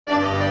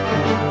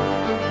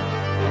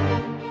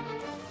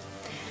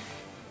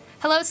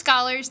Hello,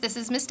 scholars. This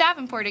is Miss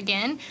Davenport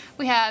again.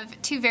 We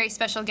have two very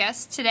special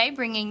guests today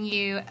bringing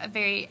you a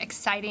very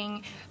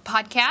exciting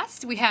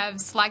podcast. We have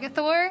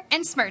Slagathor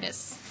and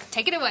Smurtis.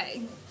 Take it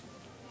away.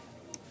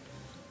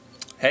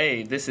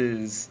 Hey, this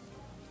is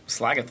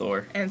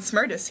Slagathor. And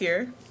Smurtis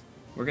here.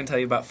 We're going to tell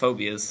you about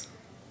phobias.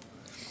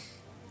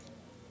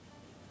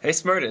 Hey,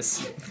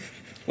 Smurtis.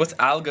 What's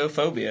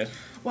algophobia?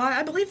 Why,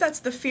 I believe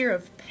that's the fear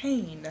of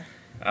pain.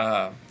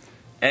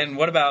 And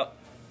what about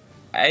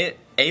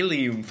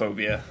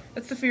aliumphobia?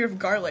 That's the fear of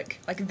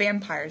garlic. Like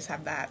vampires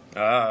have that.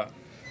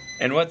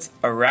 And what's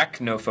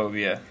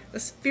arachnophobia? The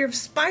fear of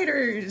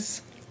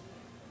spiders.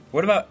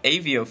 What about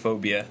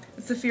aviophobia?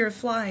 It's the fear of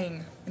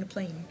flying in a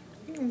plane.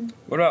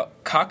 What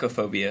about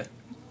cacophobia?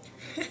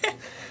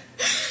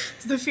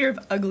 It's the fear of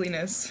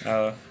ugliness.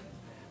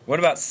 What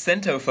about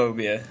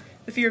centophobia?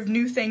 The fear of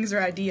new things or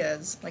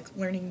ideas, like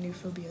learning new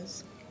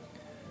phobias.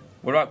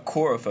 What about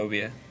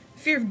chorophobia?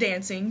 Fear of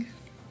dancing.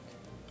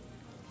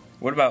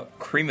 What about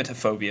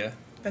crematophobia?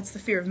 That's the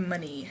fear of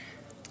money.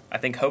 I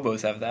think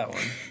hobos have that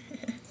one.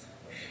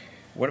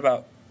 What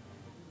about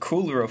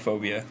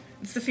coulrophobia?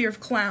 It's the fear of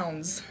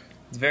clowns.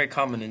 It's very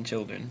common in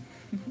children.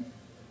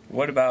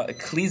 What about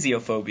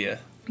ecclesiophobia?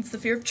 It's the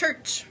fear of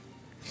church.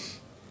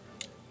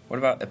 What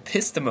about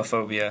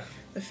epistemophobia?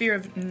 The fear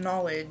of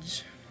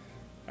knowledge.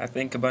 I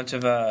think a bunch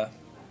of,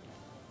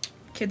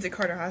 Kids at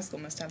Carter High School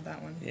must have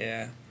that one.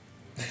 yeah.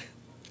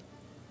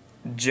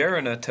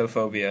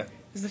 Gerontophobia.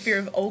 It's the fear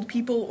of old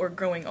people or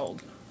growing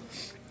old.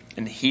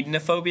 And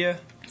hedonophobia?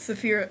 It's the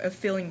fear of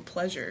feeling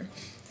pleasure.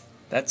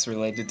 That's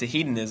related to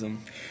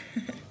hedonism.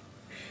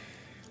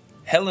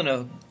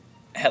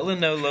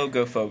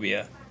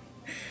 Helenologophobia.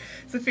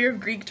 It's the fear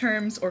of Greek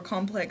terms or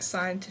complex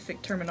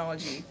scientific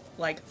terminology,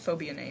 like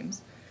phobia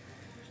names.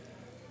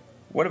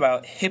 What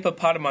about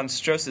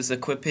hippopotamonstrosis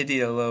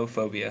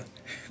equipidialophobia?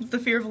 It's the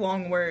fear of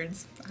long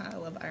words. I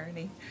love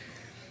irony.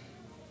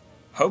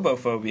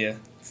 Hobophobia.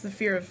 It's the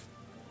fear of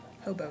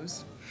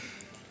hobos.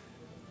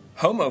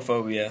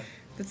 Homophobia.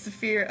 It's the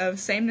fear of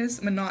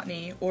sameness,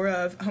 monotony, or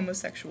of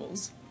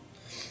homosexuals.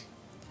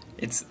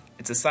 It's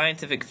a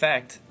scientific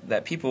fact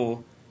that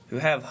people who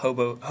have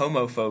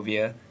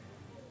homophobia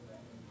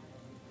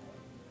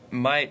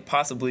might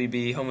possibly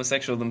be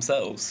homosexual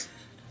themselves.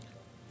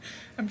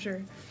 I'm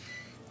sure.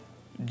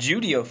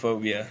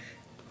 Judeophobia.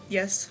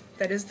 Yes,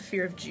 that is the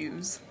fear of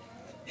Jews.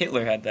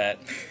 Hitler had that.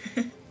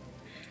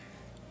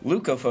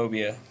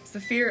 Leucophobia. It's the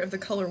fear of the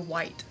color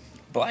white.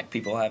 Black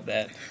people have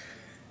that.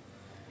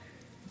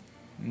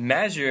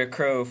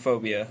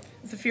 Mazuricrophobia.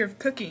 It's the fear of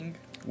cooking.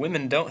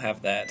 Women don't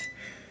have that.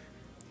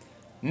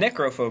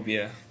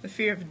 Necrophobia. The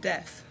fear of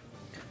death.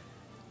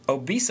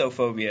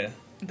 Obesophobia.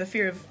 The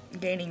fear of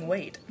gaining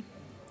weight.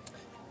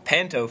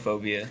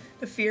 Pantophobia.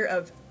 The fear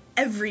of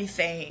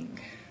everything.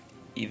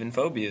 Even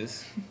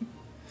phobias.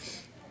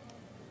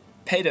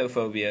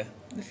 Pedophobia.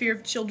 The fear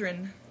of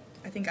children.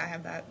 I think I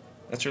have that.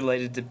 That's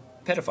related to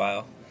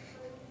pedophile.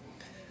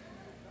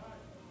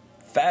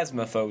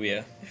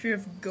 Phasmophobia. The fear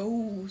of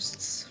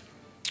ghosts.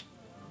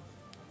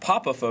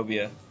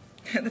 Popophobia.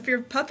 The fear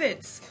of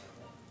puppets.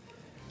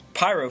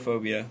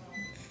 Pyrophobia.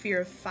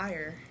 Fear of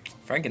fire.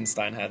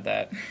 Frankenstein had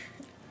that.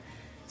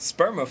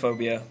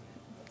 Spermophobia.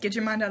 Get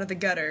your mind out of the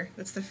gutter.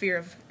 That's the fear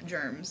of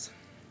germs.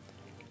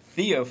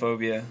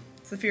 Theophobia.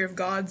 It's the fear of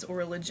gods or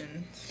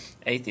religion.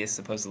 Atheists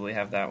supposedly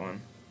have that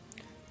one.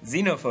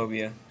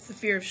 Xenophobia. It's the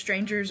fear of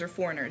strangers or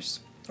foreigners,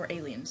 or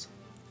aliens.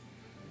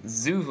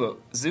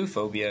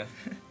 Zoophobia.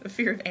 The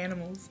fear of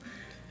animals.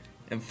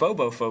 And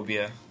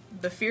phobophobia.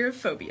 The fear of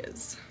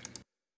phobias.